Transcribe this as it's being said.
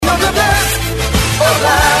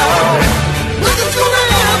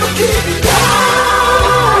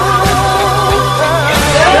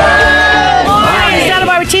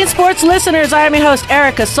sports listeners, I am your host,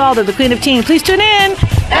 Erica Salter, the Queen of Teen. Please tune in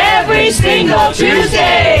every single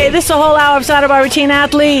Tuesday. This is a whole hour of Side of our Teen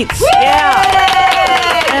Athletes. Woo!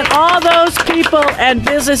 Yeah. And all those people and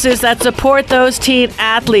businesses that support those teen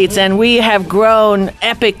athletes. And we have grown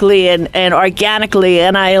epically and organically,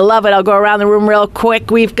 and I love it. I'll go around the room real quick.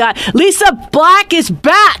 We've got Lisa Black is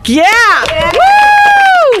back. Yeah.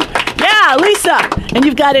 Woo! Yeah, Lisa. And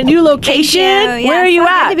you've got a new location. Yes, Where are you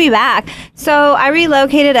at? Good to be back. So I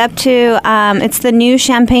relocated up to, it's the new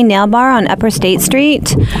Champagne Nail Bar on Upper State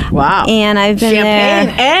Street. Wow. And I've been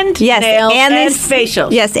Champagne there. and nails and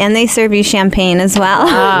facials. Yes, and they serve you champagne as well.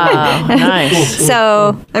 Oh, nice.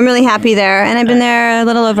 So I'm really happy there. And I've been there a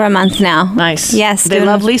little over a month now. Nice. Yes. They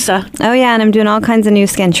love Lisa. Oh, yeah, and I'm doing all kinds of new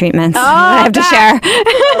skin treatments that I have to share.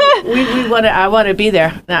 I want to be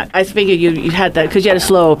there. Now, I figured you had that because you had a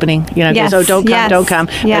slow opening. You know, Yes, so don't come.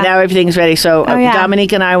 Yeah. And now everything's ready. So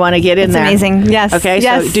Dominique and I want to get in there. Amazing. Yes. Okay.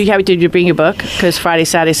 Yes. So did you bring your book? Because Friday,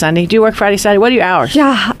 Saturday, Sunday. Do you work Friday, Saturday? What are your hours?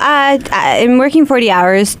 Yeah, I'm working 40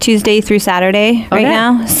 hours Tuesday through Saturday right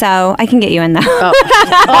now, so I can get you in there. I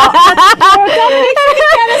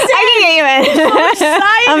can get you in. So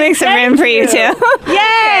I'll make some room for you too.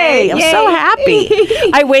 Yay! I'm so happy.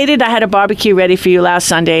 I waited. I had a barbecue ready for you last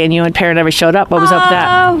Sunday, and you and Perrin never showed up. What was up with that?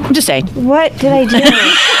 I'm just saying. What did I do?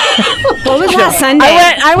 What was last Sunday?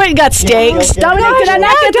 I went and got steaks. Dominique, did I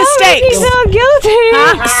not get the steaks? I feel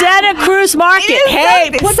guilty. Santa Cruz Market.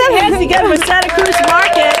 Hey, put your hands together for Santa Cruz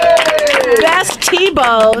Market. Best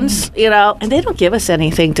T-bones, and they don't give us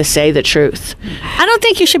anything to say the truth. I don't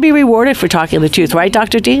think you should be rewarded for talking the truth, right,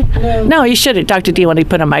 Dr. D? No, you shouldn't. Dr. D, want to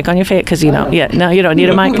put a mic on your face? Because, you don't need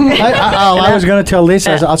a mic. I was going to tell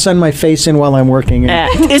Lisa, I'll send my face in while I'm working.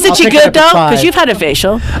 Isn't she good, though? Because you've had a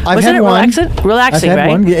facial. Wasn't it one. Relaxing, I've had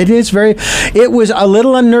right? One. It is it was a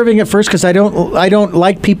little unnerving at first because I don't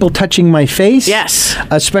like people touching my face. Yes.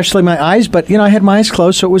 Especially my eyes, but, I had my eyes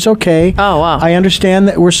closed, so it was okay. Oh, wow. I understand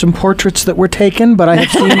that there were some portraits that were taken, but I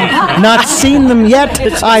have not seen them yet.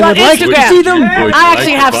 I would like to see them. I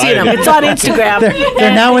actually have seen them. It's on Instagram.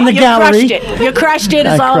 They're now in the gallery. You crushed it.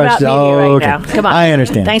 It's all about me right now. Come on. I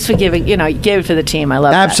understand. Thanks for giving. You gave it for the team. I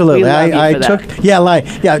love Absolutely. that. Absolutely.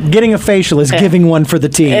 I took. Getting a facial is giving one for the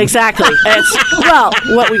team. Exactly.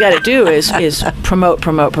 What we got to do is promote.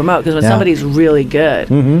 Because when somebody's really good,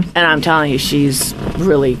 and I'm telling you, she's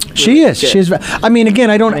really she is. Good. She's. I mean, again,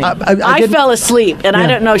 I don't. I fell asleep, and I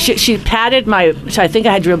don't know. She patted my. So I think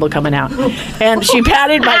I had dribble coming out, and she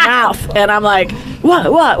patted my mouth, and I'm like, what?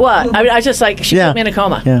 I mean, I was just like, she put me in a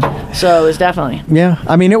coma. Yeah. So it was definitely. Yeah.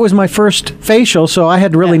 I mean, it was my first facial, so I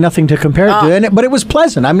had really nothing to compare it to, but it was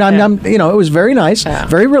pleasant. It was very nice,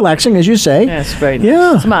 very relaxing, as you say. Yeah, it's very nice.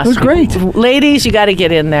 Yeah, it's a must. It was great. Ladies, you got to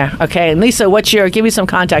get in there, okay? And Lisa, give me some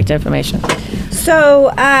contact information.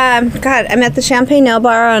 So, I'm at the Champagne Nail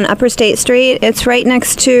Bar on Upper State Street. It's right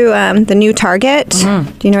next to the new Target.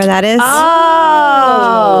 Mm-hmm. Do you know where that is?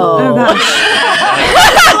 Oh gosh.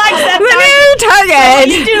 I like that. The new Target. What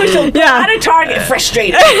you do? She'll go out of Target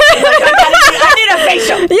frustrated. I need a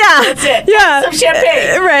facial. Yeah. That's it. Yeah. Some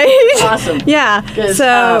champagne. Right. Awesome. Yeah.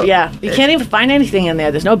 So you can't even find anything in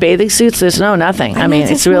there. There's no bathing suits. There's no nothing. I mean,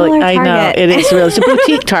 it's really. I know it is really. It's a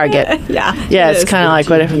boutique Target. Yeah. Yeah. It's kind of like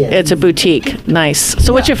whatever. It's a boutique. Nice.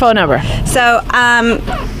 So what's your phone number? So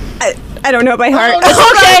I don't know it by heart.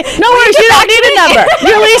 Okay, no worries. You don't need a number.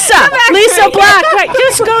 You're Lisa Black. Right.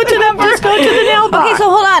 Just go to the nail bar. Okay, so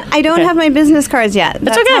hold on. I don't have my business cards yet.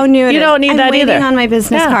 That's okay. How new it you is. don't need that either. I'm waiting on my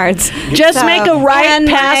business cards. Just make a right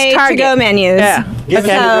past Target. To-go menus. Yeah. Give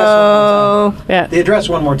us the address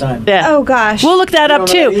one more time. Yeah. Oh gosh. We'll look that up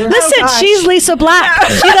too. Listen, she's Lisa Black.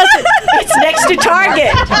 She doesn't. It's next to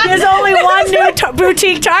Target. There's only one new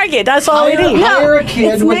boutique Target. That's all we need. Hire a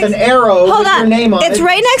kid with an arrow with your name on it. It's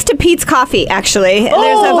right next to Pete's Coffee, actually.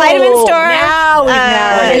 There's a vitamin store. Now we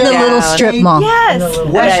narrowed it in the down. little strip mall.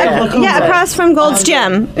 Yes. Yeah, across from Gold's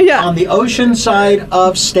Gym. Yeah. On the ocean side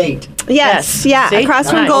of State. Yes. Yeah, See? across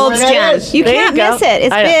from Nice. Gold's Gym. You There can't you go. miss it.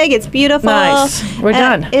 It's big. It's beautiful. Nice. We're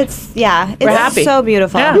done. It's We're happy. so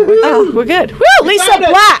beautiful. Yeah, we're good. Woo, Lisa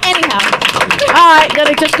Black. Anyhow. All right,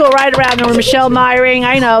 gonna just go right around the room. Michelle Myring,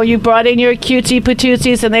 I know you brought in your cutesy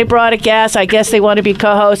patootsies and they brought a guest. I guess they want to be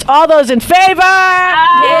co-hosts. All those in favor?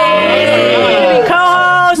 Yay!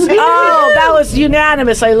 Co-hosts. Oh, that was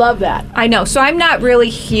unanimous. I love that. I know. So I'm not really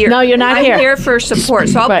here. No, you're not here. I'm here for support.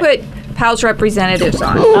 So I'll put Pal's representatives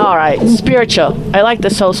on. All right, spiritual. I like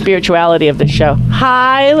this whole spirituality of the show.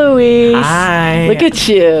 Hi, Louise. Hi. Look at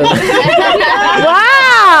you.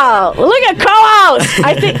 Wow. Look at co-host.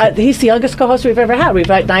 I think he's the youngest co-host we've ever had. We've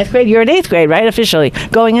had 9th grade. You're in 8th grade, right? Officially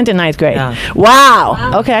going into 9th grade. Yeah.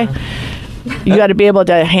 Wow. Okay. You got to be able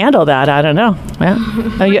to handle that. I don't know.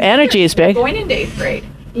 Yeah. Your energy is big. Going into 8th grade.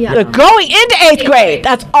 You're going into 8th grade.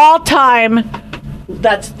 That's all time.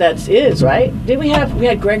 That's is right. We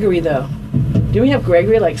had Gregory though. Did we have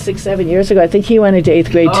Gregory like 6-7 years ago? I think he went into 8th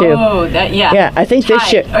grade too. Oh, that yeah. Yeah, I think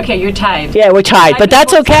this year. Okay, you're tied. Yeah, we're tied, but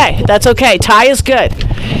that's okay. That's okay. Tie is good.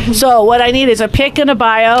 So what I need is a pic and a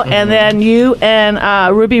bio, and then you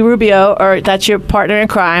and Ruby Rubio, or that's your partner in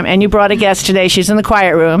crime, and you brought a guest today. She's in the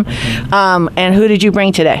quiet room. And who did you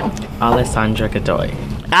bring today? Alessandra Godoy.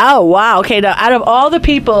 Oh, wow. Okay, now out of all the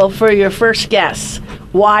people for your first guest,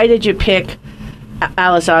 why did you pick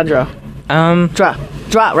Alessandro? Dra,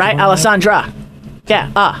 right? Alessandra.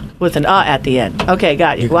 Yeah, with an at the end. Okay,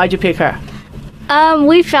 got you. Why'd you pick her?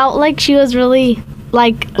 We felt like she was really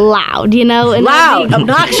loud, and loud,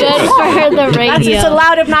 obnoxious. Good for her the radio. It's a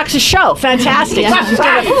loud, obnoxious show. Fantastic. Yeah. She's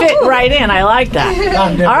gonna fit right in. I like that.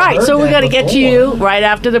 All right, so we're gonna get to you right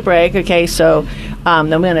after the break. Okay, so then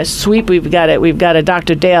we're gonna sweep. We've got a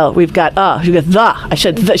Dr. Dale. We got the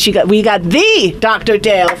Dr.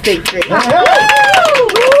 Dale fig tree.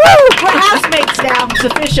 We're housemates now. It's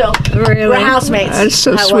official. Really? We're housemates. That's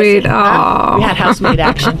so How was sweet. it? Oh. We had housemate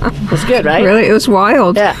action. It was good, right? Really? It was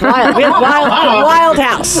wild. Yeah, wild. We had wild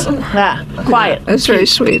house. Yeah, quiet. That's very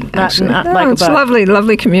sweet. Actually. Not No, like it's a bug.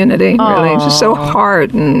 lovely community. Really, it's just so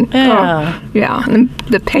hard and Yeah. yeah. And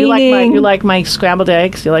the You painting. like my scrambled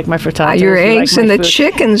eggs? You like my frittatas? your You like eggs my and the food?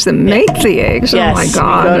 chickens that make the eggs. Yes, oh my we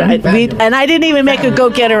God! go to- and I didn't even make her go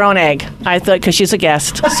get her own egg. I thought because she's a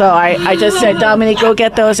guest, so I just said, Dominique, go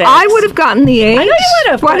get those eggs. I would have gotten the eggs. I know you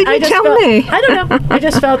would have. Why did I you just tell felt- me? I don't know. I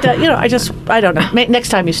just felt that I don't know. Next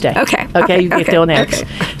time you stay. Okay, Okay. okay, You get okay, their own eggs. okay.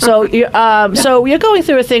 So you're going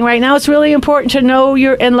through a thing right now. It's really important to know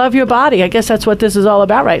and love your body. I guess that's what this is all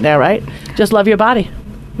about right now, right? Just love your body.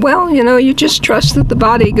 Well, you just trust that the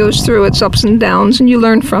body goes through its ups and downs and you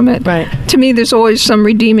learn from it. Right. To me, there's always some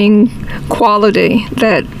redeeming quality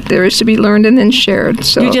that there is to be learned and then shared.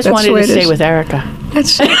 So You just that's wanted the way to it stay is. with Erica.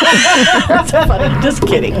 That's That's funny. Just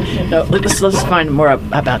kidding. No, let's find more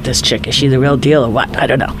about this chick. Is she the real deal or what? I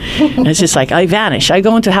don't know. And it's just like I vanish. I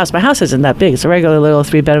go into a house. My house isn't that big. It's a regular little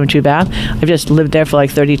 3-bedroom, 2-bath. I've just lived there for like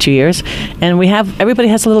 32 years, and everybody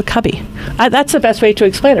has a little cubby. That's the best way to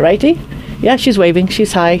explain it, right, Dee? Yeah, she's waving.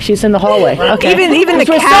 She's high. She's in the hallway. Okay. Even the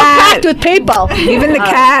We're so cat. packed with people. Even the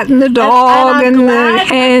cat and the dog and, the I'm glad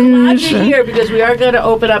hens. you're here because we are going to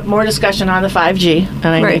open up more discussion on the 5G, and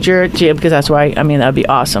I Right. need your G because that's why. I mean, that'd be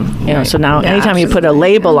awesome. So now, Yeah, anytime you put a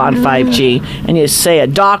label on 5G and you say a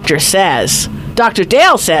doctor says. Dr.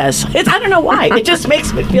 Dale says. I don't know why. It just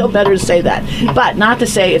makes me feel better to say that. But not to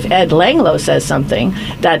say if Ed Langlow says something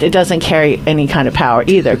that it doesn't carry any kind of power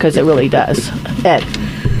either, because it really does. Ed,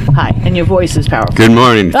 hi. And your voice is powerful. Good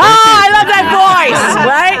morning. Oh, I love that voice,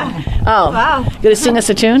 right? Oh, wow. Going to sing us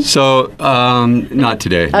a tune? So, not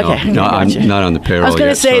today. Okay. No, Gotcha. I'm not on the payroll I was going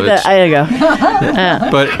yet. to say so that. There you go.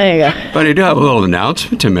 But There you go. But I do have a little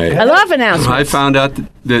announcement to make. I love announcements. I found out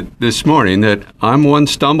that this morning that I'm one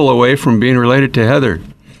stumble away from being related to Heather.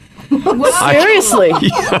 Seriously?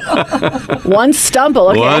 One stumble.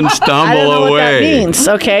 Okay. One stumble I don't know away. what that means.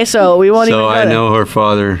 Okay, so we won't even So go I there. know her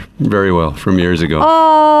father very well from years ago.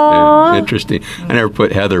 Aww. Yeah, interesting. I never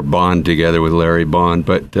put Heather Bond together with Larry Bond,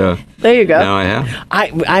 but There you go. now I have.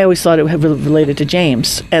 I always thought it was related to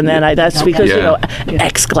James, and then that's because Yeah.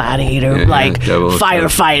 ex-gladiator, Yeah, like 007.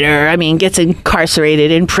 firefighter. I mean, gets incarcerated,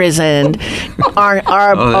 imprisoned. Oh,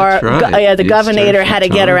 that's right. The You governor served had to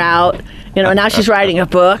some get her time. out. Now she's writing a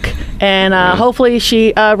book, and hopefully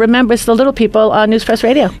she remembers the little people on News Press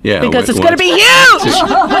Radio. Yeah, because it's well, going to be huge. It's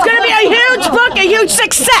going to be a huge book, a huge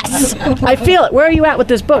success. I feel it. Where are you at with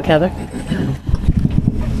this book, Heather?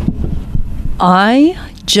 I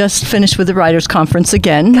just finished with the writers conference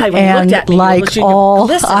again, God, when you and looked at me, you like looked- you're all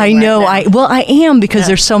glistening I right know, now. I am because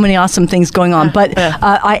there's so many awesome things going on. But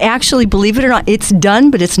I actually, believe it or not, it's done,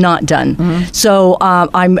 but it's not done. Mm-hmm. So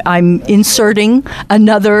I'm inserting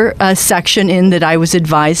another section in that I was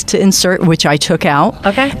advised to insert, which I took out.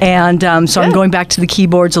 Okay. And so I'm Good. going back to the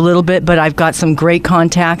keyboards a little bit, but I've got some great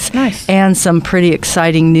contacts Nice. and some pretty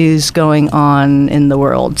exciting news going on in the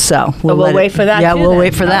world. So We'll let wait for that. Yeah, too, we'll then.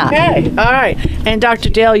 wait for that. Okay, all right. And Dr.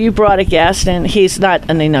 Dale, you brought a guest, and he's not,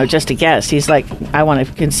 just a guest. He's like, I want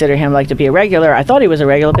to consider him like to be a regular. I thought he was a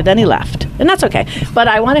regular, but then he left, and that's okay. But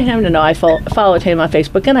I wanted him to know I followed him on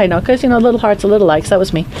Facebook, and I know because little hearts, little likes. That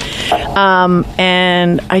was me.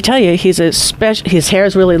 And I tell you, he's his hair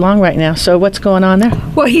is really long right now. So what's going on there?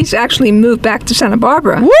 Well, he's actually moved back to Santa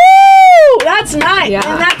Barbara. Woo! That's that's nice. Yeah.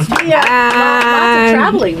 And that's lots of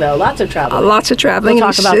traveling, though. Lots of traveling. Lots of traveling.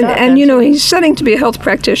 We'll talk about that. And he's studying to be a health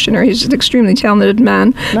practitioner. He's an extremely talented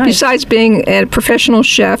man. Nice. Besides being a professional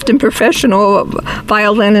chef and professional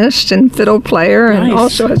violinist and fiddle player, and Nice.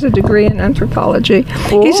 also has a degree in anthropology.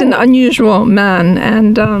 Cool. He's an unusual man,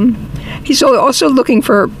 and he's also looking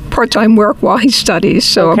for part-time work while he studies.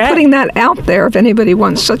 So Okay. I'm putting that out there if anybody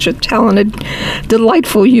wants such a talented,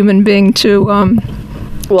 delightful human being to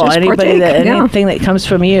Well, just anything partake, that comes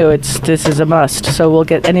from you, this is a must. So we'll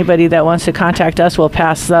get anybody that wants to contact us. We'll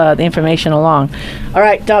pass the information along. All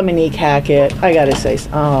right, Dominique Hackett. I gotta say,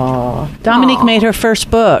 Dominique made her first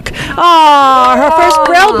book. Her first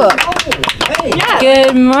Braille book.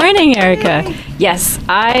 Good morning, Erica. Yes,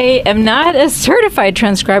 I am not a certified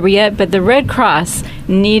transcriber yet, but the Red Cross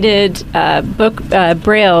needed a book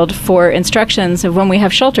brailled for instructions of when we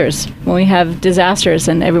have shelters, when we have disasters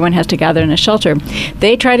and everyone has to gather in a shelter.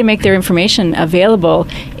 They try to make their information available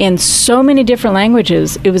in so many different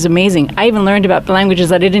languages. It was amazing. I even learned about languages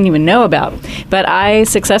that I didn't even know about. But I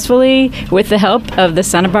successfully, with the help of the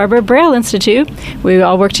Santa Barbara Braille Institute, we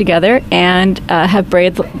all worked together and have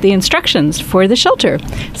brailled the instructions for the shelter.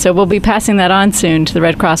 So we'll be passing that on soon to the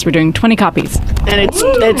Red Cross. We're doing 20 copies. And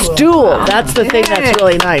it's dual. That's the thing that's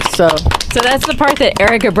really nice. So that's the part that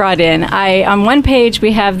Erica brought in. On one page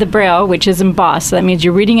we have the Braille, which is embossed. So that means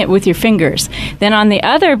you're reading it with your fingers. Then on the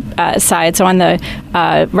other side, so on the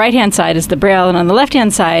right-hand side is the Braille, and on the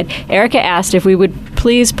left-hand side, Erica asked if we would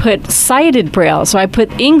please put sighted Braille. So I put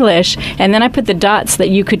English, and then I put the dots that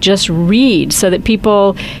you could just read, so that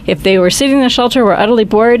people, if they were sitting in the shelter, were utterly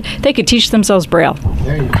bored, they could teach themselves Braille.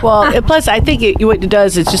 Well, plus I think what it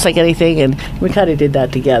does is just like anything, and we kind of did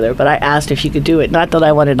that together. But I asked if you could do it. Not that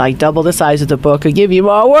I wanted like double the size of the book or give you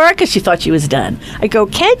more work, because she thought she was done. I go,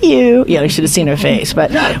 can you? You should have seen her face.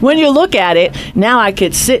 But when you look at it, now I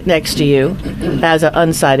could sit next to you as an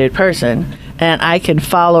unsighted person, and I can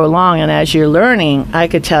follow along. And as you're learning, I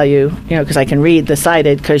could tell you, because I can read the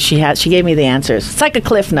sighted, because she gave me the answers. It's like a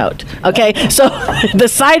cliff note, okay? So the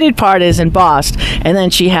sighted part is embossed, and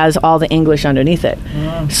then she has all the English underneath it.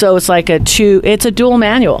 So it's like it's a dual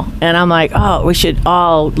manual. And I'm like, we should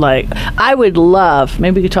all, I would love,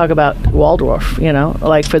 maybe we could talk about Waldorf,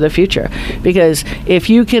 for the future. Because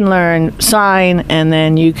if you can learn sign and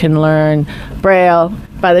then you can learn Braille,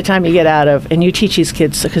 by the time you get out of, and you teach these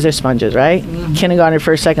kids, because they're sponges, right? Mm-hmm. Kindergarten,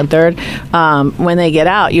 first, second, third. When they get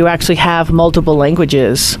out, you actually have multiple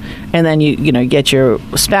languages, and then you get your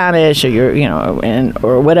Spanish or your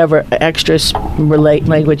or whatever extra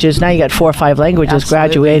languages. Now you got 4 or 5 languages. Absolutely.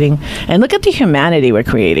 Graduating, and look at the humanity we're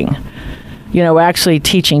creating. We're actually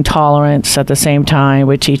teaching tolerance at the same time.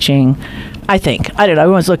 We're teaching. I don't know.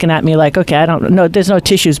 Everyone's looking at me like, okay, I don't know. There's no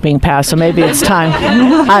tissues being passed, so maybe it's time.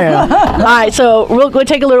 I don't know. All right, so we'll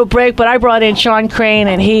take a little break, but I brought in Sean Crane,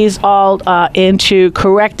 and he's all into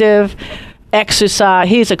corrective exercise.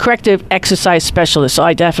 He's a corrective exercise specialist, so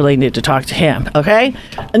I definitely need to talk to him, okay?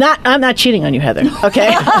 I'm not cheating on you, Heather,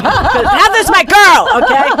 okay? Heather's my girl,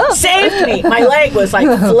 okay? Saved me. My leg was like,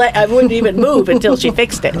 I wouldn't even move until she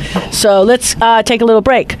fixed it. So let's take a little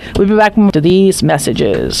break. We'll be back to these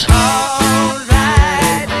messages.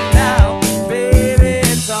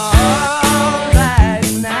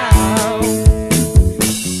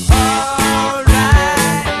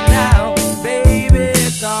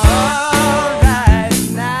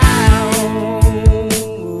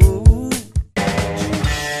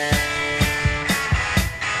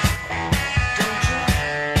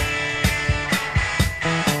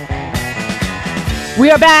 We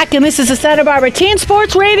are back, and this is the Santa Barbara Teen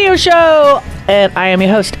Sports Radio Show. And I am your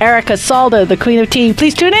host, Erica Salda, the Queen of Teen.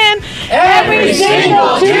 Please tune in every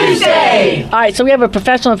single Tuesday. All right, so we have a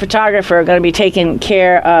professional photographer going to be taking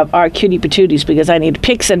care of our cutie patooties, because I need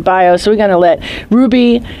pics and bios. So we're going to let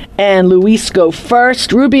Ruby and Luis go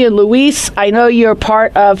first. Ruby and Luis, I know you're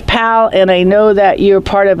part of PAL, and I know that you're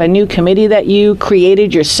part of a new committee that you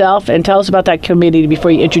created yourself. And tell us about that committee before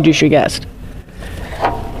you introduce your guest.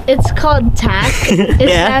 It's called TAC. It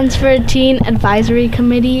stands for Teen Advisory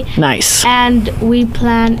Committee. Nice. And we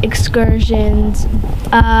plan excursions,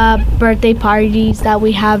 birthday parties that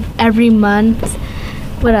we have every month.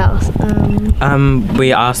 What else?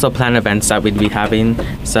 We also plan events that we'd be having.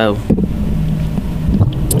 So,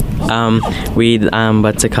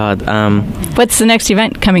 what's it called? What's the next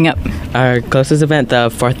event coming up? Our closest event, the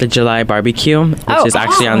 4th of July barbecue, which is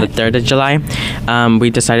actually on the 3rd of July. We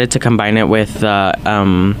decided to combine it with the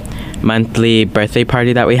monthly birthday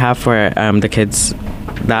party that we have for the kids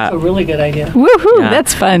That a really good idea. Woohoo! Yeah.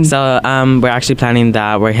 That's fun. So we're actually planning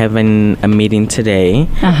that. We're having a meeting today.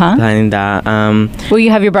 Planning that. Will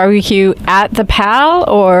you have your barbecue at the PAL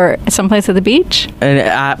or someplace at the beach?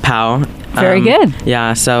 At PAL. Very good.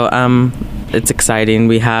 Yeah. So it's exciting.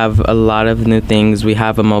 We have a lot of new things. We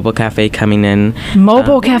have a mobile cafe coming in.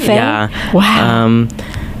 Mobile cafe? Yeah. Wow.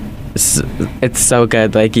 It's so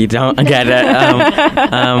good. Like, you don't get it.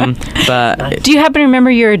 But do you happen to remember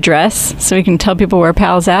your address so we can tell people where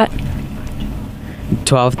PAL's at?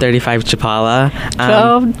 1235 Chapala.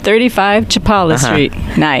 1235 Chapala Street.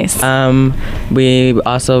 Nice. We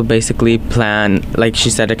also basically plan, like she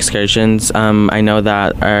said, excursions. I know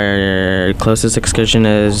that our closest excursion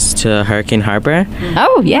is to Hurricane Harbor.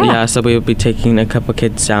 Oh, yeah. Yeah, so we'll be taking a couple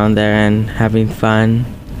kids down there and having fun.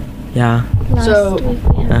 Yeah. So,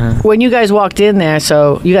 when you guys walked in there,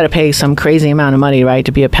 so you got to pay some crazy amount of money, right,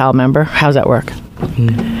 to be a PAL member? How's that work?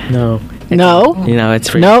 No. No? You know, it's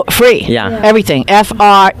free. No, free. Yeah. Everything.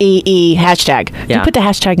 FREE hashtag. Yeah. You put the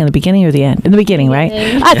hashtag in the beginning or the end? In the beginning, right?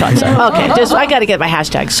 I thought so. Okay. I got to get my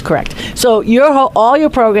hashtags correct. So all your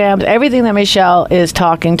programs, everything that Michelle is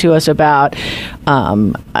talking to us about,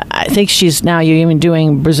 I think you're even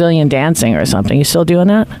doing Brazilian dancing or something. You still doing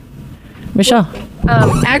that? Michelle?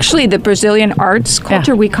 Actually, the Brazilian arts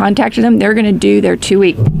culture, we contacted them. They're going to do their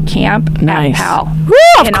 2-week camp at PAL.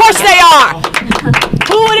 Woo, of course they are!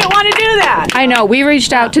 Who wouldn't want to do that? I know. We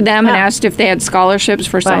reached out to them and asked if they had scholarships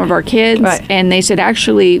for some of our kids. Right. And they said,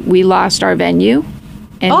 actually, we lost our venue.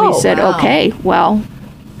 And we said, okay, well,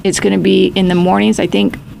 it's going to be in the mornings, I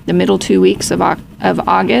think, the middle 2 weeks of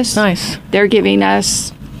August. Nice. They're giving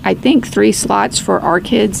us, I think, 3 slots for our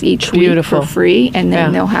kids each Beautiful. week for free. And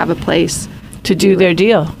then they'll have a place to do their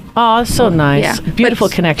deal. Oh, that's so nice. Yeah. Beautiful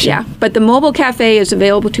connection. Yeah, but the mobile cafe is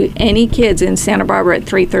available to any kids in Santa Barbara at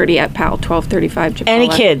 3:30 at PAL, 1235 Chapala. Any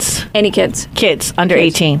kids? Any kids. Kids under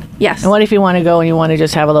 18. Yes. And what if you want to go and you want to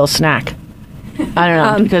just have a little snack? I don't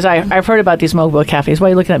know, because I've heard about these mobile cafes. Why are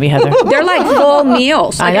you looking at me, Heather? They're like full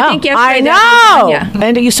meals. I Like, know. think I yesterday know. Yeah.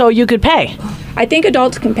 And so you could pay. I think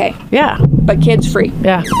adults can pay. Yeah. But kids free.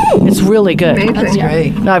 Yeah. It's really good. That's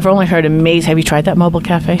great. No, I've only heard amazing. Have you tried that mobile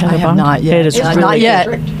cafe, Heather I have Bond? not yet. It is really Not good.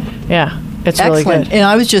 yet. Yeah. It's Excellent. really good. And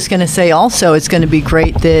I was just going to say also, it's going to be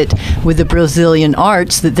great that with the Brazilian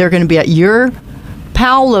arts, that they're going to be at your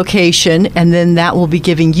PAL location, and then that will be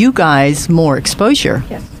giving you guys more exposure.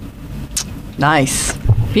 Yes. Nice.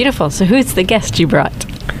 Beautiful. So who's the guest you brought?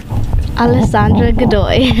 Alessandra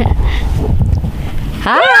Godoy.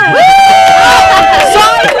 Hi.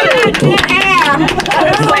 Sorry we didn't air.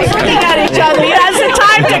 It's like looking at each other. You have some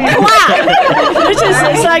time to clap.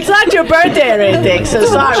 It's not your birthday or anything, so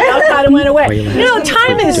sorry. We all kind of went away.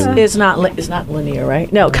 Time is not linear,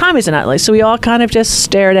 right? No, time is not linear. So we all kind of just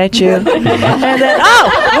stared at you. And then,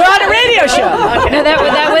 we're on a radio show. Okay. No,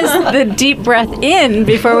 that was the deep breath in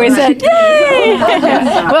before we said, yay!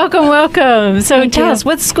 Welcome, welcome. So tell us,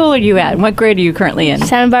 what school are you at and what grade are you currently in?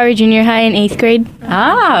 Santa Barbara Junior High in 8th grade.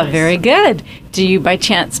 Ah, very good. Do you by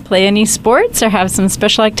chance play any sports or have some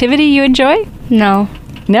special activity you enjoy? No.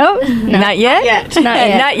 No? Not yet?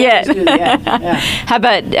 Not yet. Not yet. How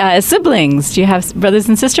about siblings? Do you have brothers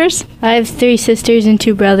and sisters? I have 3 sisters and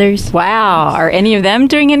 2 brothers. Wow. Are any of them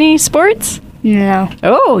doing any sports? No.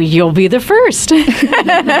 Oh, you'll be the first.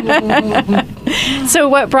 So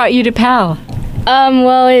what brought you to PAL?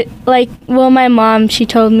 My mom, she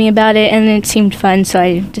told me about it and it seemed fun, so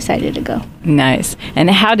I decided to go. Nice. And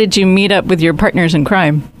how did you meet up with your partners in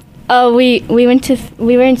crime? Oh, we were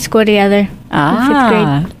in school together in 5th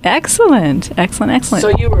grade. Excellent. So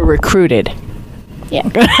you were recruited. Yeah.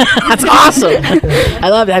 That's awesome. I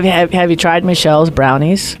love it. Have you tried Michelle's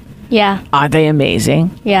brownies? Yeah. Are they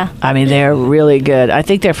amazing? Yeah. I mean, they're really good. I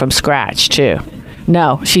think they're from scratch too.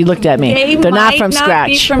 No, she looked at me. They're not from scratch.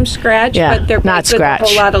 Be from scratch, Yeah, but they're not baked with scratch. a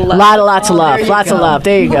whole lot of love. Lots of love. Lots of love.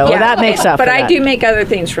 There you go. Well, that makes up But for I that. do make other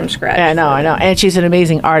things from scratch. Yeah, I know. And she's an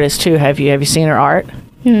amazing artist too. Have you seen her art?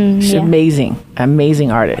 She's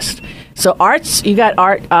amazing artist. So you got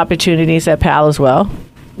art opportunities at PAL as well.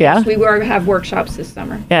 Yeah. Yes, we have workshops this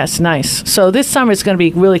summer. Yes, nice. So this summer is going to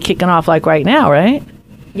be really kicking off like right now, right?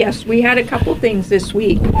 Yes, we had a couple things this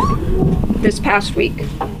past week.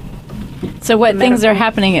 So what things are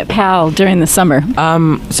happening at PAL during the summer?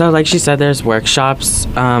 So like she said, there's workshops.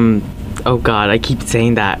 Oh God, I keep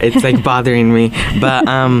saying that. It's like bothering me. But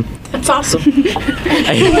that's awesome. Anytime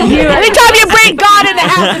you bring God in the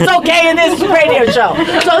house, it's okay in this radio show.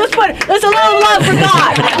 So let's a little love for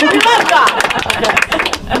God. We love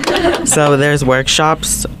God. So there's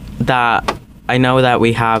workshops that I know that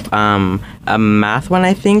we have a math one,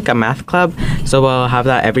 I think, a math club. So we'll have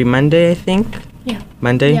that every Monday, I think. Yeah.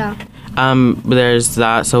 Monday? Yeah. There's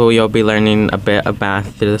that, so you'll be learning a bit of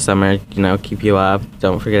math through the summer, keep you up,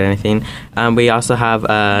 don't forget anything. We also have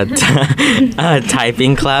a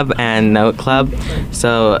typing club and note club,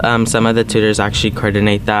 so some of the tutors actually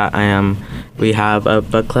coordinate that. We have a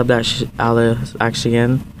book club that Alice actually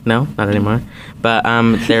in. No, not anymore. But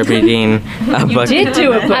they're reading a book. You did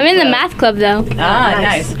do a book I'm in the math club, though.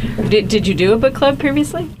 Nice. Did you do a book club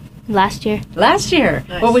previously? Last year. Last year.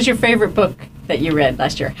 Nice. What was your favorite book that you read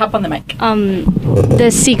last year? Hop on the mic.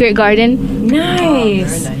 The Secret Garden.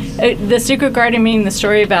 Nice. The Secret Garden, meaning the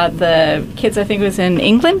story about the kids, I think it was in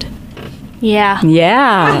England? Yeah.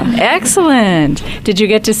 Yeah. Excellent. Did you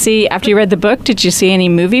get to see, after you read the book, did you see any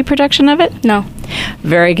movie production of it? No.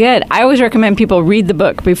 Very good. I always recommend people read the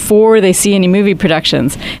book before they see any movie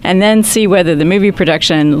productions and then see whether the movie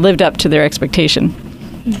production lived up to their expectation.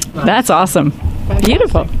 That's awesome.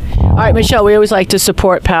 Beautiful. All right, Michelle, we always like to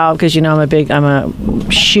support PAL because I'm a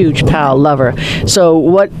huge PAL lover. So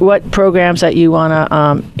what programs that you want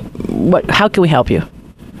to, how can we help you?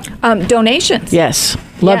 Donations. Yes.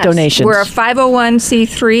 Love donations. We're a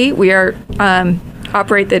 501c3. We are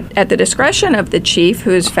operate at the discretion of the chief,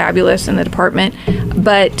 who is fabulous in the department,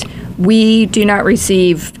 but we do not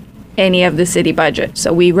receive any of the city budget.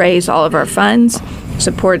 So we raise all of our funds,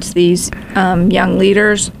 supports these young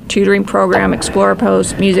leaders, tutoring program, Explorer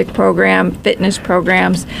Post, music program, fitness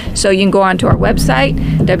programs. So you can go onto our website,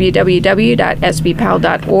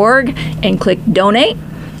 www.sbpal.org, and click donate.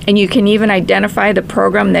 And you can even identify the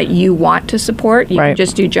program that you want to support. You can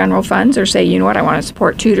just do general funds or say, you know what, I want to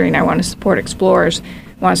support tutoring, I want to support Explorers,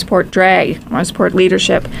 I want to support drag, I want to support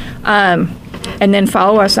leadership. And then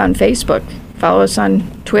follow us on Facebook, follow us on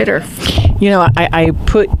Twitter. I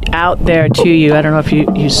put out there to you, I don't know if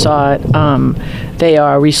you saw it, they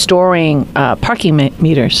are restoring parking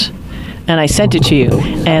meters. And I sent it to you.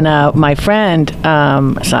 And my friend,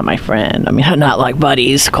 it's not my friend, not like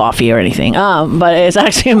buddies, coffee or anything, but it's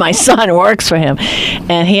actually my son works for him.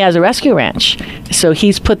 And he has a rescue ranch. So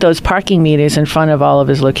he's put those parking meters in front of all of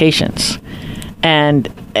his locations. And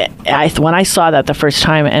when I saw that the first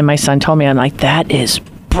time and my son told me, I'm like, that is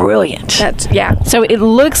brilliant. So it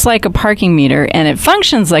looks like a parking meter and it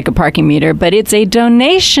functions like a parking meter, but it's a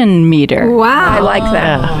donation meter. Wow. I like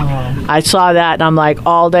that. Yeah. I saw that and I'm like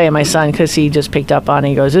all day, my son, because he just picked up on it,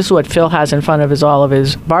 he goes, this is what Phil has in front of all of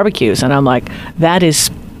his barbecues. And I'm like, that is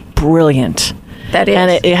brilliant. That is.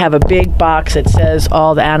 And it have a big box that says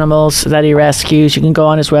all the animals that he rescues. You can go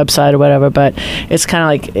on his website or whatever, but it's kind of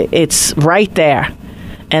like, it's right there.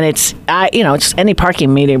 And it's, it's any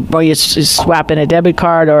parking meter, where you just swap in a debit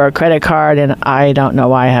card or a credit card, and I don't know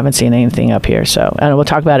why I haven't seen anything up here. So, and we'll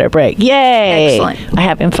talk about it at break. Yay! Excellent. I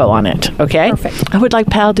have info on it, okay? Perfect. I would like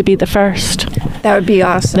PAL to be the first. That would be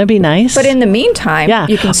awesome. That'd be nice. But in the meantime,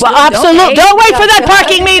 you can still absolutely. Don't wait for that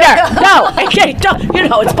parking meter. No. Okay, don't.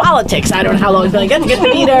 It's politics. I don't know how long it's going to get the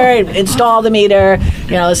meter, install the meter.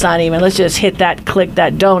 It's not even. Let's just hit that, click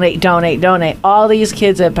that, donate. All these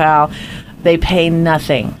kids at PAL, they pay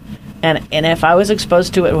nothing. And if I was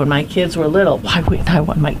exposed to it when my kids were little, why wouldn't I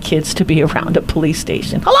want my kids to be around a police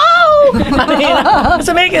station? Hello!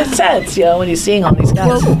 It's making sense, when you're seeing all these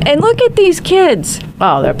guys. Well, and look at these kids.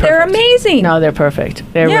 Oh, they're perfect. They're amazing. No, they're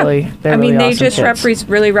perfect. They're really they awesome just kids.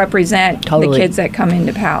 really represent the kids that come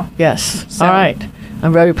into PAL. Yes. So. All right.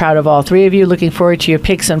 I'm very proud of all three of you. Looking forward to your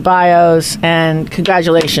pics and bios, and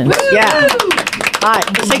congratulations. Woo! Yeah. All right,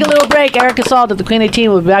 let's take a little break. Erica Salter, the Queen of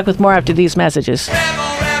Teen, will be back with more after these messages.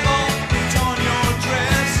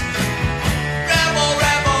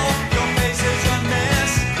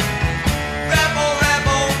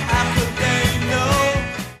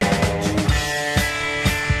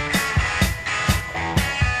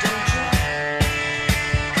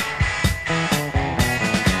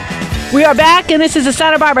 We are back, and this is the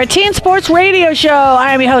Santa Barbara Teen Sports Radio Show.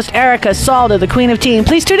 I am your host, Erica Salter, the Queen of Teen.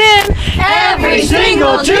 Please tune in every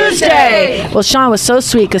single Tuesday. Well, Sean was so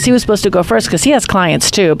sweet because he was supposed to go first because he has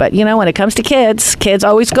clients too. But when it comes to kids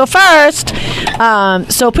always go first.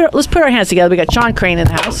 So let's put our hands together. We got Sean Crane in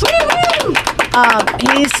the house.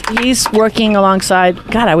 He's working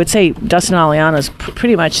alongside, I would say Dustin Aliana's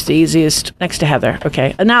pretty much the easiest next to Heather.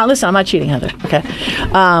 Okay. Now, listen, I'm not cheating Heather. Okay.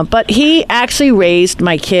 But he actually raised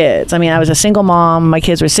my kids. I was a single mom. My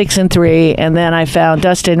kids were 6 and 3. And then I found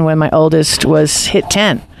Dustin when my oldest hit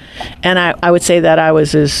 10. And I would say that I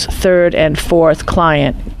was his 3rd and 4th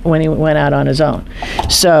client when he went out on his own.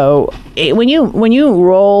 So when you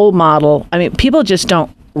role model, people just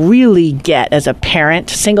don't really get as a parent,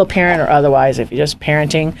 single parent or otherwise, if you're just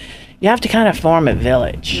parenting, you have to kind of form a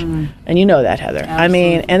village. And you know that, Heather. Absolutely. I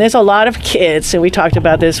mean, and there's a lot of kids, and we talked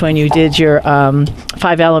about this when you did your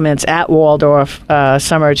 5 elements at Waldorf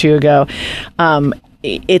summer or two ago.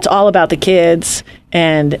 It's all about the kids,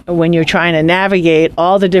 and when you're trying to navigate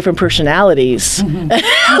all the different personalities, look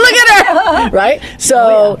at her, right?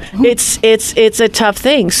 So it's a tough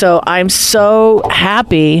thing. So I'm so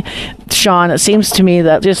happy, Sean. It seems to me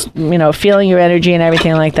that just feeling your energy and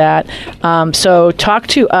everything like that. So talk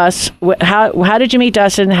to us. How did you meet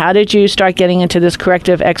Dustin? How did you start getting into this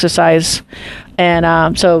corrective exercise? And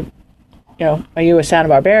are you a Santa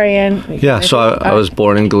Barbarian? Yeah, so I was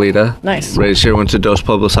born in Goleta. Nice. Raised here, went to Dos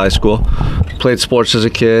Pueblos High School. Played sports as a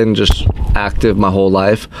kid and just active my whole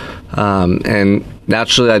life. And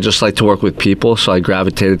naturally, I just like to work with people, so I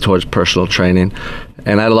gravitated towards personal training.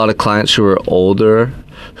 And I had a lot of clients who were older,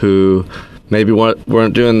 who maybe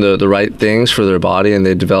weren't doing the right things for their body, and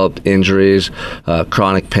they developed injuries,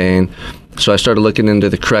 chronic pain. So I started looking into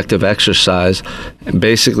the corrective exercise, and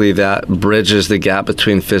basically that bridges the gap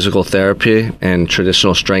between physical therapy and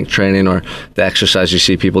traditional strength training, or the exercise you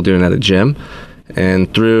see people doing at a gym.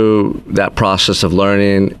 And through that process of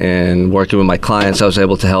learning and working with my clients, I was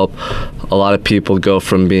able to help a lot of people go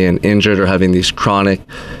from being injured or having these chronic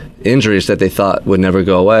injuries that they thought would never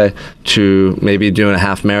go away to maybe doing a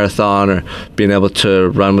half marathon or being able to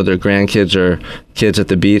run with their grandkids or kids at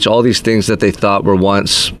the beach, all these things that they thought were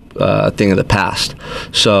once a thing of the past.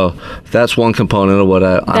 So that's one component of what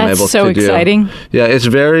I'm able to do. That's so exciting. Yeah, it's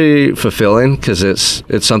very fulfilling because it's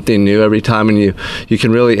something new every time, and you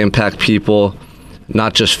can really impact people,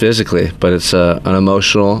 not just physically, but it's an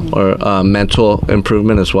emotional or mental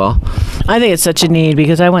improvement as well. I think it's such a need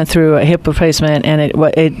because I went through a hip replacement, and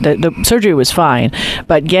the surgery was fine,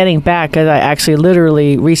 but getting back, because I actually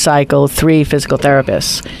literally recycled 3 physical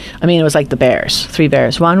therapists. I mean, it was like the bears, 3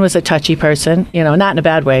 bears. One was a touchy person, not in a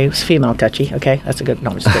bad way. It was female touchy. Okay, that's a good.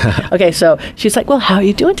 No, I'm just kidding. Okay, so she's like, "Well, how are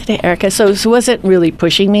you doing today, Erica?" So she wasn't really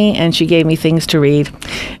pushing me, and she gave me things to read.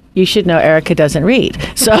 You should know Erica doesn't read.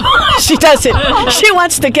 So she doesn't. She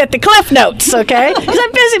wants to get the cliff notes, okay? She's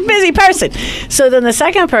a busy person. So then the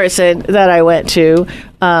second person that I went to,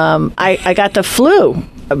 I got the flu.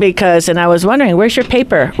 And I was wondering, where's your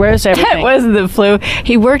paper? Where's everything? That wasn't the flu.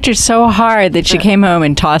 He worked her so hard that she came home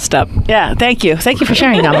and tossed up. Yeah, thank you. Thank you for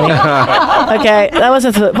sharing, Dominique. Okay, that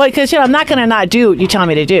wasn't because I'm not going to not do what you tell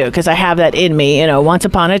me to do, because I have that in me. Once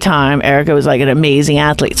upon a time, Erica was like an amazing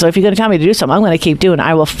athlete. So if you're going to tell me to do something, I'm going to keep doing it.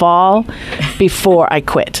 I will fall before I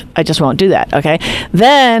quit. I just won't do that. Okay.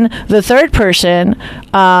 Then the third person,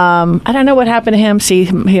 I don't know what happened to him. See,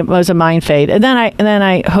 he was a mind fade. And then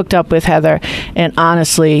I hooked up with Heather, and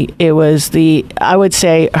honestly, it was I would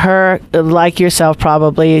say her, like yourself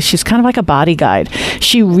probably, she's kind of like a body guide.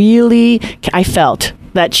 She really, I felt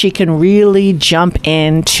that she can really jump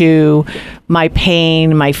into my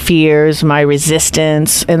pain, my fears, my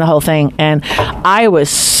resistance, and the whole thing. And I was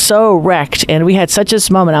so wrecked, and we had such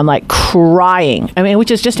this moment. I'm like crying. I mean,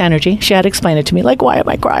 which is just energy. She had to explain it to me. Like, why am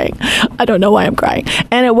I crying? I don't know why I'm crying.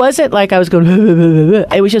 And it wasn't like I was going,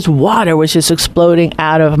 it was just water was just exploding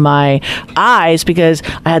out of my eyes because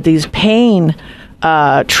I had these pain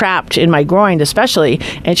trapped in my groin, especially.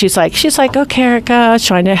 And she's like, okay, Erica,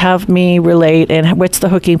 trying to have me relate. And what's the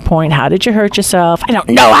hooking point? How did you hurt yourself? I don't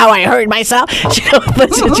know how I hurt myself.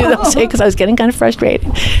 Because I was getting kind of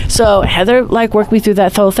frustrated. So Heather worked me through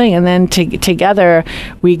that whole thing, and then together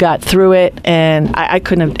we got through it. And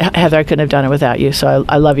Heather, I couldn't have done it without you. So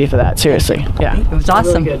I love you for that. Seriously, yeah, it was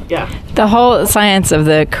awesome. Really good. Yeah, the whole science of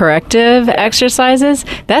the corrective exercises,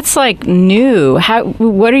 that's new.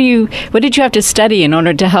 What did you have to study in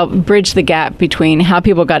order to help bridge the gap between how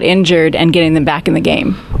people got injured and getting them back in the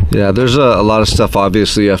game? Yeah, there's a lot of stuff.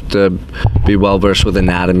 Obviously, you have to be well versed with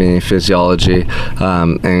anatomy, physiology,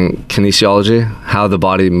 and kinesiology, how the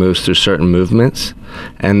body moves through certain movements.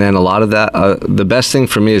 And then a lot of that, the best thing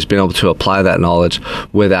for me is being able to apply that knowledge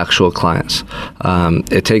with actual clients.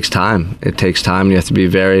 It takes time. You have to be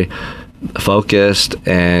very focused,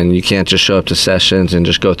 and you can't just show up to sessions and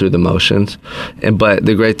just go through the motions. But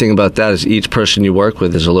the great thing about that is each person you work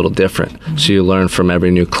with is a little different. Mm-hmm. So you learn from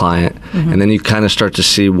every new client, and then you kind of start to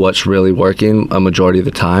see what's really working a majority of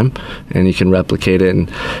the time, and you can replicate it.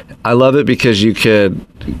 And I love it because you could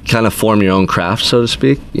kind of form your own craft, so to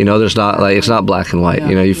speak. There's not it's not black and white.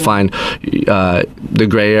 You find the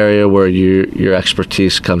gray area where your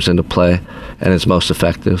expertise comes into play and it's most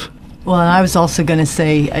effective. Well, and I was also going to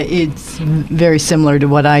say it's very similar to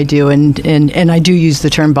what I do, and I do use the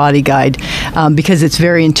term body guide because it's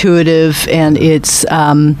very intuitive, and it's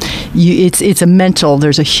a mental.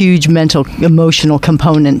 There's a huge mental, emotional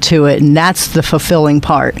component to it, and that's the fulfilling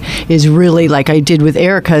part. Is really, like I did with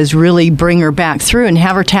Erica, is really bring her back through and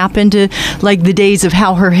have her tap into like the days of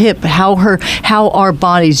how her hip, how our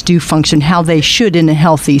bodies do function, how they should in a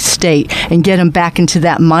healthy state, and get them back into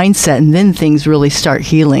that mindset, and then things really start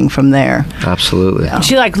healing from there. Absolutely. Yeah.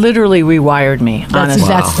 She like literally rewired me. Honestly,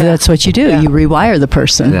 that's what you do. Yeah. You rewire the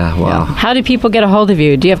person. Yeah. Wow. Yeah. How do people get a hold of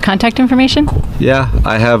you? Do you have contact information? Yeah,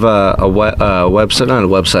 I have a website, not a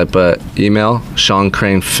website, but email,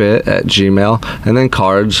 SeanCraneFit@gmail, and then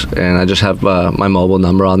cards, and I just have my mobile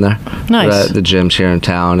number on there. Nice. At the gyms here in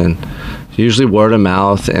town, and usually word of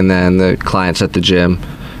mouth, and then the clients at the gym.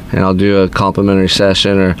 And I'll do a complimentary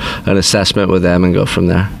session or an assessment with them and go from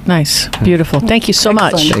there. Nice. Beautiful. Thank you so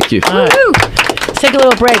much. Thank you. All right. Let's take a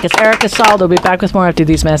little break. It's Erica Saldo. We'll be back with more after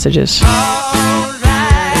these messages.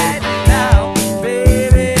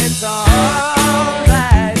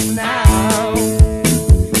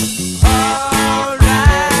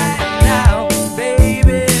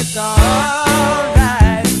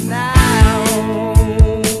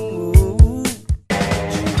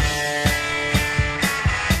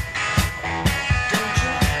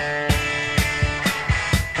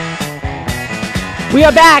 We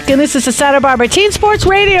are back, and this is the Santa Barbara Teen Sports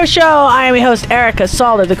Radio Show. I am your host, Erica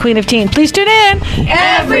Saldo, the Queen of Teen. Please tune in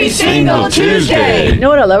every single Tuesday. You know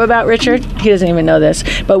what I love about Richard? He doesn't even know this,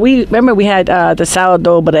 but we had the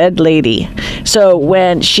sourdough bread lady. So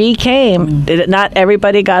when she came, not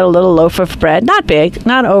everybody got a little loaf of bread, not big,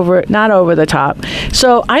 not over the top.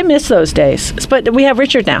 So I miss those days. But we have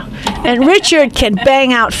Richard now, and Richard can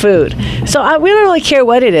bang out food. So we don't really care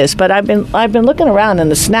what it is, but I've been looking around, and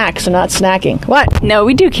the snacks are not snacking. What? No,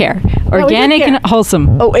 we do care. Organic and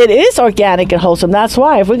wholesome. Oh, it is organic and wholesome. That's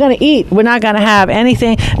why. If we're going to eat, we're not going to have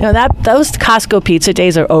anything. Those Costco pizza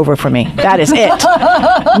days are over for me. That is it.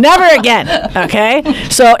 Never again. Okay?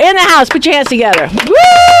 So in the house, put your hands together.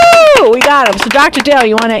 Woo! We got him. So Dr. Dale,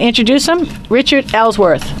 you want to introduce him? Richard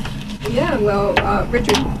Ellsworth. Yeah, well,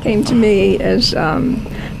 Richard came to me as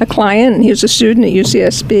a client, and he was a student at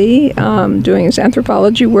UCSB doing his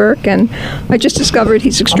anthropology work, and I just discovered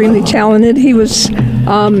he's extremely talented. He was,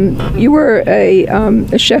 you were a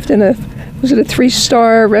chef in was it a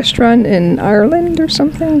 3-star restaurant in Ireland or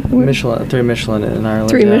something? 3 Michelin in Ireland.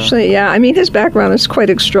 3 Michelin, yeah. I mean, his background is quite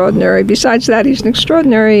extraordinary. Besides that, he's an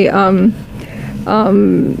extraordinary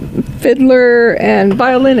fiddler and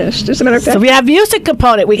violinist. As a matter of fact, so we have music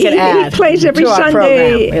component we can add. He plays every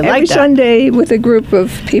Sunday with a group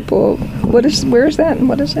of people. Where is that and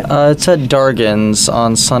what is it? It's at Dargan's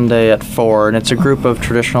on Sunday at 4, and it's a group of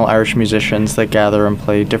traditional Irish musicians that gather and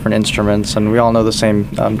play different instruments, and we all know the same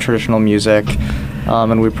traditional music,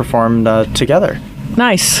 and we performed together.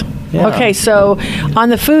 Nice. Yeah. Okay, so on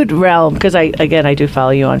the food realm, because I do follow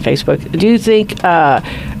you on Facebook, do you think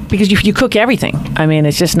because you cook everything? I mean,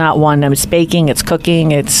 it's just not one. It's baking, it's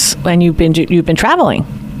cooking, and you've been traveling.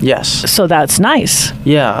 Yes. So that's nice.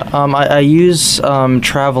 Yeah, I use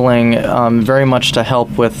traveling very much to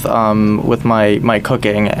help with my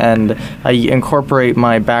cooking, and I incorporate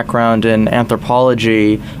my background in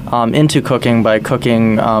anthropology into cooking by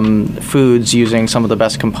cooking foods using some of the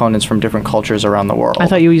best components from different cultures around the world. I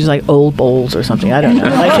thought you were using like old bowls or something. I don't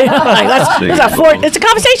know. It's a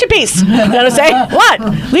conversation piece. You know what I'm saying? What?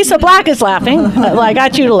 Lisa Black is laughing. I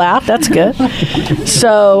got you to laugh. That's good.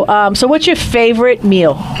 So what's your favorite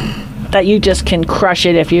meal that you just can crush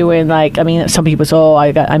it if you were in, some people say,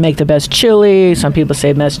 I make the best chili. Some people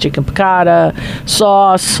say best chicken piccata,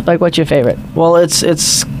 sauce. What's your favorite? Well,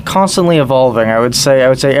 it's constantly evolving. I would say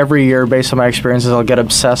every year, based on my experiences, I'll get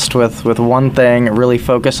obsessed with one thing, really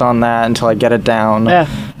focus on that until I get it down. Yeah.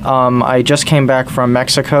 I just came back from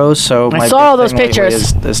Mexico, so I saw all those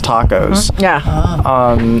pictures. Is tacos. Mm-hmm.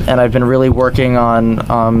 Yeah. And I've been really working on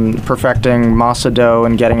perfecting masa dough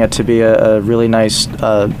and getting it to be a really nice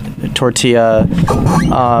tortilla,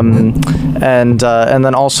 and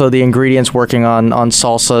then also the ingredients, working on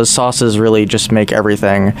salsas. Sauces really just make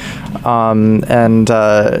everything. I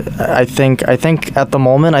think at the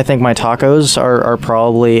moment, I think my tacos are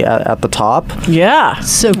probably at the top. Yeah.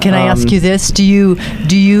 So can I ask you this? Do you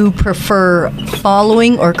prefer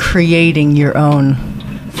following or creating your own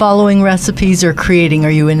following recipes or creating? Are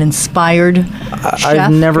you an inspired chef?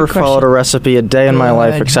 I've never followed a recipe a day in my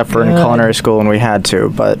life except for in culinary school when we had to.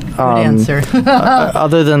 But answer.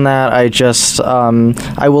 Other than that, I just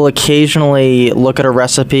I will occasionally look at a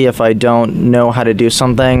recipe if I don't know how to do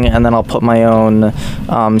something, and then I'll put my own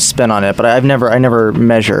spin on it. But I never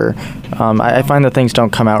measure. I find that things don't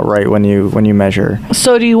come out right when you measure.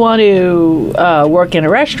 So do you want to work in a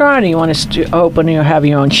restaurant? Or do you want to open or have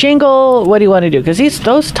your own shingle? What do you want to do? Because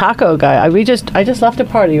those taco guys, I just left a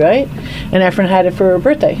party, right? And Efren had it for her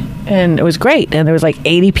birthday, and it was great. And there was like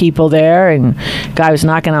 80 people there, and guy was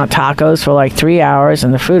knocking out tacos for like 3 hours,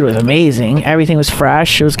 and the food was amazing. Everything was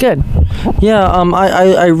fresh. It was good. Yeah,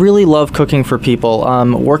 I really love cooking for people.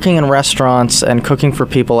 Working in restaurants and cooking for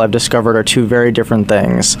people, I've discovered, are two very different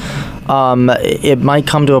things. It might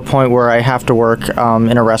come to a point where I have to work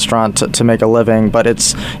in a restaurant to make a living, but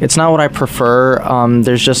it's not what I prefer.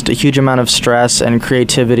 There's just a huge amount of stress, and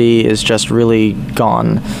creativity is just really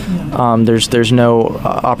gone. There's no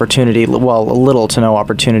opportunity, little to no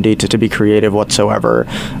opportunity to be creative whatsoever,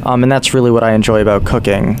 and that's really what I enjoy about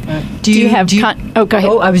cooking. Do you have? Go ahead.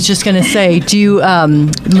 Oh, I was just going to say, do you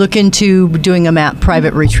look into doing them at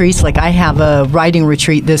private retreats? Like I have a writing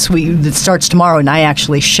retreat this week that starts tomorrow, and I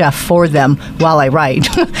actually chef for them while I write.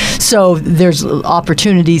 So there's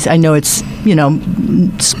opportunities. I know it's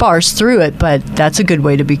sparse through it, but that's a good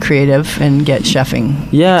way to be creative and get chefing.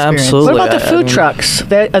 Yeah, experience. absolutely. What about the food trucks?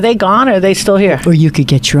 Are they gone, or are they still here? Or you could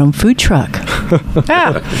get your own food truck.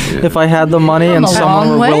 Yeah. If I had the money and someone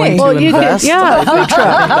were willing to invest,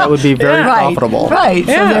 that would be very profitable. Right.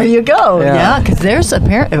 Yeah. So there you go. Yeah, because there's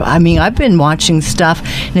I've been watching stuff,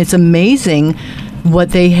 and it's amazing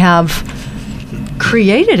what they have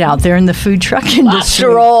created out there in the food truck industry. Lobster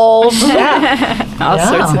rolls. All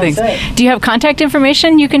sorts of things. Do you have contact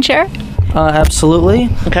information you can share? Absolutely.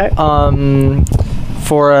 Okay.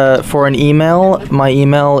 For an email, my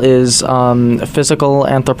email is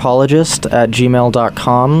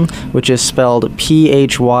physicalanthropologist@gmail.com, which is spelled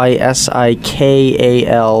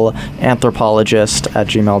PHYSIKAL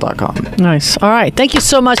anthropologist@gmail.com. Nice. All right. Thank you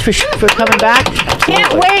so much for coming back.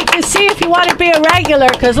 Can't wait to see if you want to be a regular,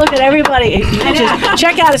 because look at everybody. Just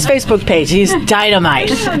check out his Facebook page. He's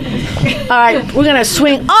dynamite. All right. We're going to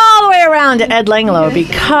swing all the way around to Ed Langlow,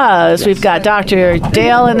 because we've got Dr.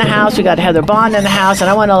 Dale in the house. We've got Heather Bond in the house. And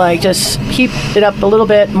I want to just keep it up a little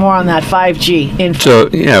bit more on that 5G info. So,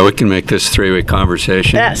 yeah, we can make this three-way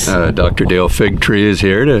conversation. Yes. Dr. Dale Figtree is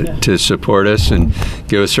here to support us and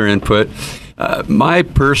give us her input. My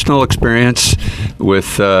personal experience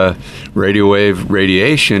with radio wave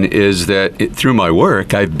radiation is that through my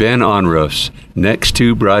work, I've been on roofs next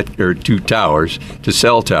to towers, to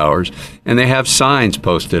cell towers, and they have signs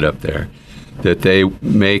posted up there that they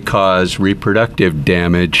may cause reproductive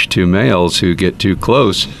damage to males who get too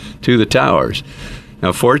close to the towers.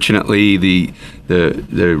 Now, fortunately, the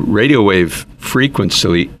radio wave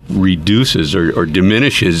frequency reduces or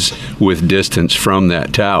diminishes with distance from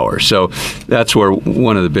that tower. So that's where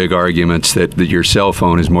one of the big arguments that your cell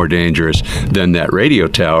phone is more dangerous than that radio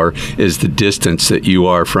tower is the distance that you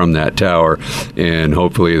are from that tower, and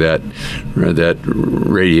hopefully that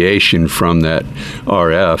radiation from that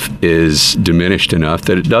RF is diminished enough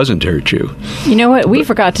that it doesn't hurt you. You know what? We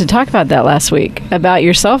forgot to talk about that last week, about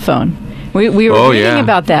your cell phone. We were reading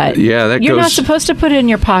about that. Yeah, You're not supposed to put it in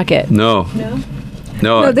your pocket. No.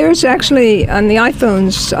 No, there's actually, on the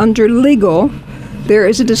iPhones, under legal, there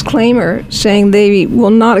is a disclaimer saying they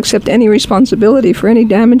will not accept any responsibility for any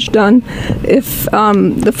damage done if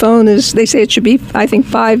the phone is, they say it should be, I think,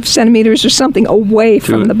 5 centimeters or something away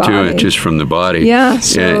from the body. 2 inches from the body. Yeah,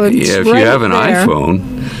 so it's if right you have an there. iPhone,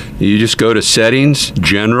 you just go to Settings,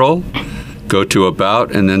 General, go to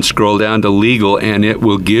About, and then scroll down to Legal, and it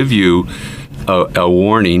will give you a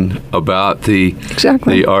warning about the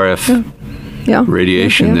RF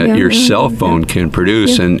radiation that your cell phone can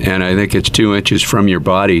produce. And I think it's 2 inches from your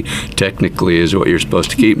body, technically, is what you're supposed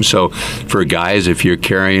to keep. And so for guys, if you're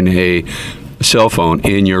carrying a cell phone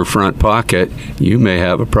in your front pocket, you may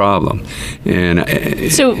have a problem. And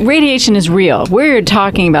so radiation is real. We're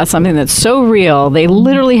talking about something that's so real. They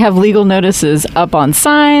literally have legal notices up on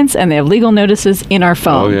signs, and they have legal notices in our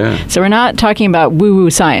phone. Oh, yeah. So we're not talking about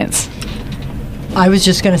woo-woo science. I was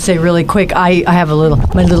just going to say really quick, I have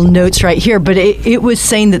my little notes right here, but it was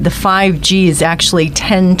saying that the 5G is actually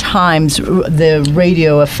 10 times the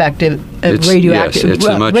radioactive.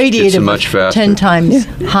 It's much faster. 10 times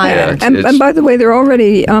higher. Yeah, and by the way, there are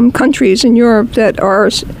already countries in Europe that are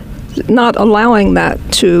not allowing that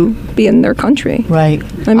to be in their country. Right.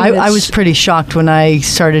 I was pretty shocked when I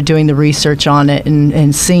started doing the research on it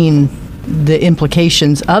and seeing the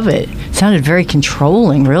implications of it. It sounded very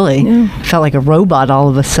controlling, really. I felt like a robot all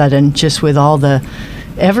of a sudden, just with all the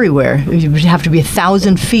everywhere. It would have to be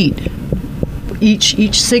 1,000 feet.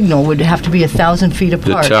 Each signal would have to be 1,000 feet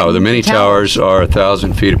apart. The mini towers are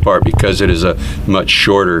 1,000 feet apart because it is a much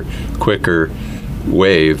shorter, quicker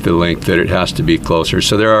wave, the length that it has to be closer.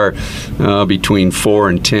 So there are between 4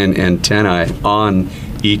 and 10 antennae on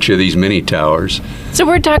each of these mini towers. So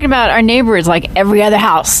we're talking about our neighbors, like every other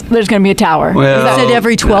house, there's going to be a tower. Well, it said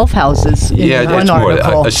every 12 houses in one it's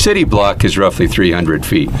article. more. A city block is roughly 300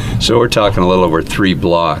 feet. So we're talking a little over 3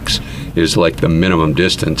 blocks is like the minimum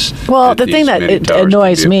distance. Well, the thing that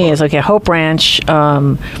annoys me is, okay, Hope Ranch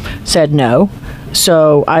said no.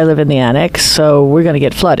 So I live in the annex, so we're going to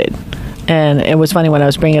get flooded. And it was funny when I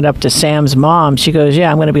was bringing it up to Sam's mom. She goes,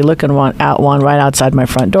 "Yeah, I'm going to be looking one right outside my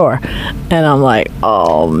front door." And I'm like,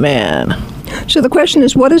 "Oh man." So the question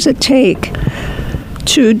is, what does it take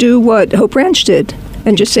to do what Hope Ranch did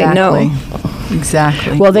and just say no?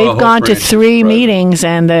 Exactly. Well, they've gone to 3 meetings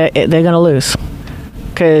and they're going to lose.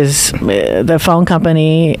 Because the phone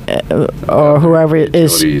company or whoever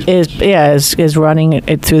is running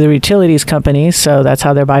it through the utilities companies, so that's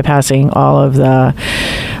how they're bypassing all of the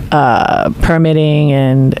permitting,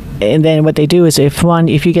 and then what they do is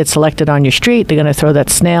if you get selected on your street, they're going to throw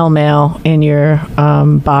that snail mail in your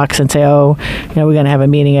box and say, we're going to have a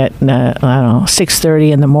meeting at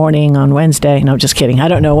 6:30 in the morning on Wednesday. No, just kidding. I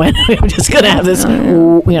don't know when. We're just going to have this,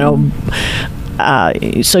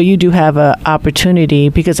 so you do have an opportunity,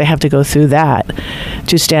 because they have to go through that,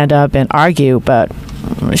 to stand up and argue. But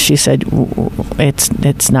she said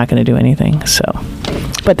it's not going to do anything. So,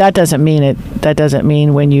 but that doesn't mean it. That doesn't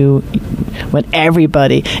mean when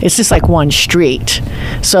everybody. It's just like one street.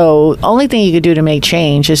 So only thing you could do to make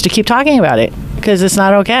change is to keep talking about it, because it's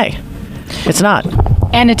not okay. It's not.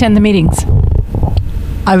 And attend the meetings.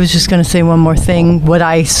 I was just going to say one more thing. What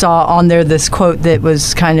I saw on there, this quote that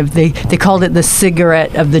was kind of, they called it the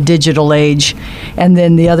cigarette of the digital age. And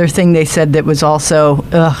then the other thing they said that was also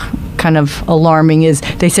kind of alarming is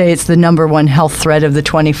they say it's the #1 health threat of the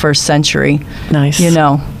 21st century. Nice.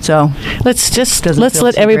 So let's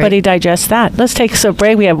let everybody digest that. Let's take a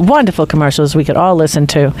break. We have wonderful commercials we could all listen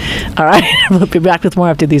to. All right. We'll be back with more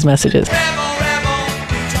after these messages.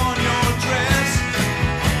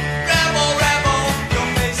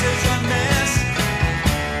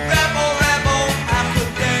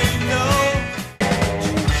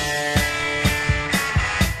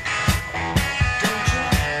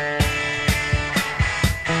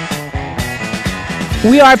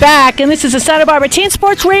 We are back, and this is the Santa Barbara Teen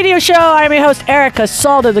Sports Radio Show. I'm your host, Erica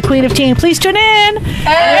Salda, the Queen of Teen. Please tune in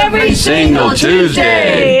every single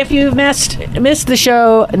Tuesday. If you missed the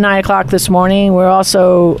show at 9 o'clock this morning, we're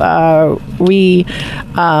also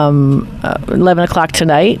 11 o'clock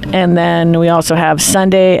tonight, and then we also have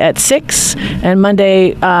Sunday at 6 and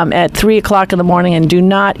Monday at 3 o'clock in the morning. And do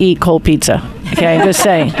not eat cold pizza. Okay, I'm just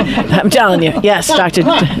saying. I'm telling you. Yes, Dr.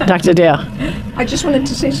 Dale. I just wanted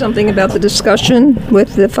to say something about the discussion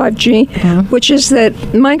with the 5G, which is that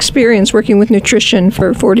my experience working with nutrition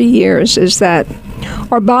for 40 years is that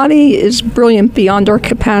our body is brilliant beyond our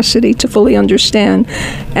capacity to fully understand,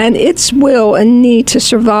 and its will and need to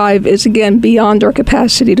survive is, again, beyond our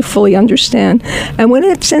capacity to fully understand. And when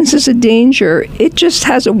it senses a danger, it just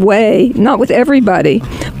has a way, not with everybody,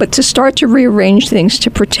 but to start to rearrange things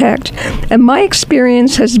to protect. And my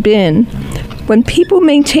experience has been when people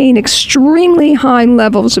maintain extremely high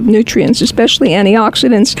levels of nutrients, especially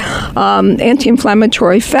antioxidants,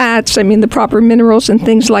 anti-inflammatory fats, the proper minerals and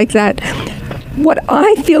things like that, what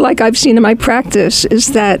I feel like I've seen in my practice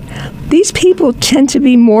is that these people tend to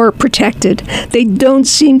be more protected. They don't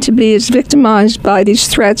seem to be as victimized by these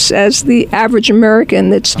threats as the average American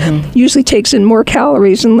that usually takes in more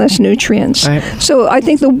calories and less nutrients. Right. So I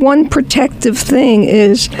think the one protective thing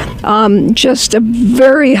is just a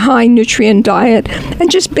very high nutrient diet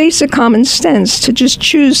and just basic common sense to just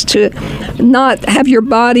choose to not have your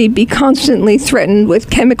body be constantly threatened with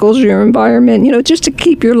chemicals in your environment, just to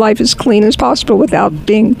keep your life as clean as possible without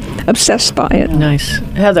being obsessed by it. Nice.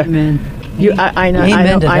 Heather. I know you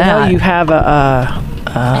have an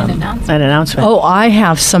announcement. Oh, I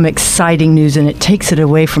have some exciting news, and it takes it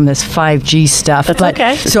away from this 5G stuff. That's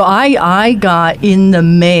okay. So I got in the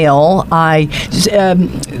mail,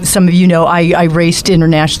 some of you know, I raced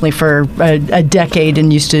internationally for a decade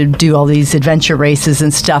and used to do all these adventure races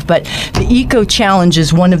and stuff. But the Eco Challenge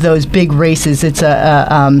is one of those big races. It's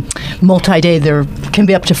a multi-day. There can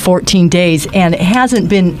be up to 14 days, and it hasn't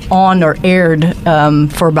been on or aired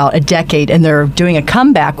for about a decade. And they're doing a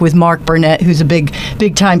comeback with Mark Burnett, who's a big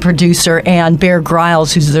big time producer, and Bear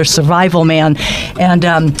Griles, who's their survival man. And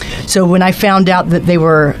so when I found out that they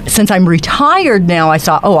were, since I'm retired now, I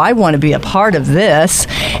thought, oh, I want to be a part of this.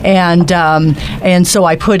 And so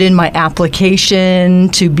I put in my application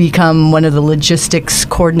to become one of the logistics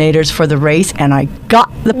coordinators for the race, and I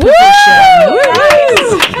got the position.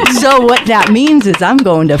 So what that means is I'm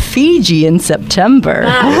going to Fiji in September.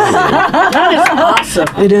 That is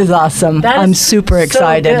awesome. It is awesome. I'm super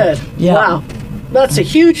excited. So good. Yeah. Wow. That's a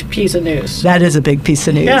huge piece of news. That is a big piece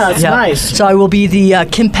of news. Yeah, that's nice. So I will be the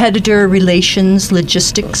competitor relations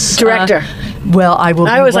logistics director. Well, I will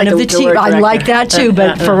be one of the team. I like that too,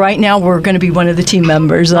 but for right now, we're going to be one of the team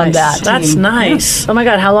members on that. That's team. Nice. Oh my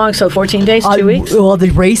God, how long? So 14 days, 2 weeks? Well, the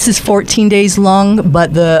race is 14 days long,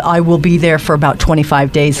 but I will be there for about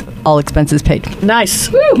 25 days, all expenses paid.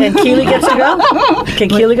 Nice. And Keely gets to go? Can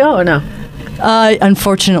Keely go or no?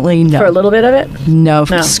 Unfortunately, no. For a little bit of it? No,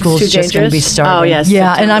 school's just going to be starting. Oh, yes.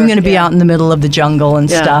 Yeah, and I'm going to be out in the middle of the jungle and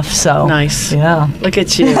stuff, so. Nice. Yeah. Look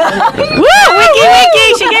at you. Woo!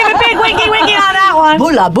 Wiki! She gave a big wiki on that one.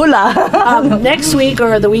 Bula. Next week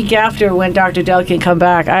or the week after when Dr. Dell can come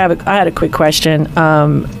back, I had a quick question.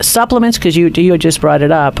 Supplements, because you just brought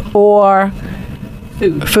it up, or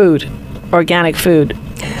food, organic food,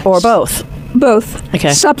 or both? Both.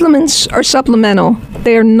 Okay. Supplements are supplemental.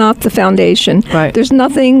 They are not the foundation. Right. There's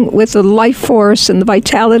nothing with the life force and the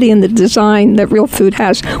vitality and the design that real food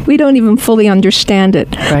has. We don't even fully understand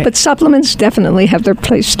it. Right. But supplements definitely have their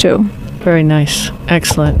place too. Very nice.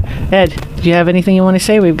 Excellent. Ed, do you have anything you want to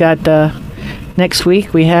say? We've got next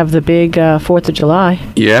week, we have the big 4th of July.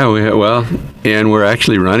 Yeah, and we're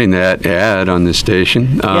actually running that ad on this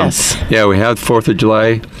station. Yes. Yeah, we have 4th of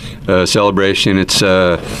July celebration. It's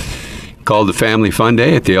called the Family Fun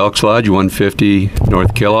Day at the Elks Lodge, 150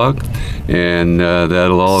 North Kellogg, and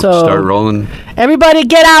that'll all start rolling. Everybody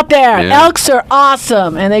get out there. Yeah. Elks are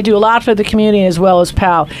awesome, and they do a lot for the community as well as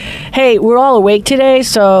PAL. Hey, we're all awake today,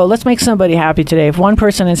 so let's make somebody happy today. If one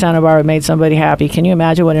person in Santa Barbara made somebody happy, can you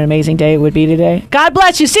imagine what an amazing day it would be today? God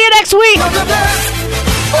bless you. See you next week.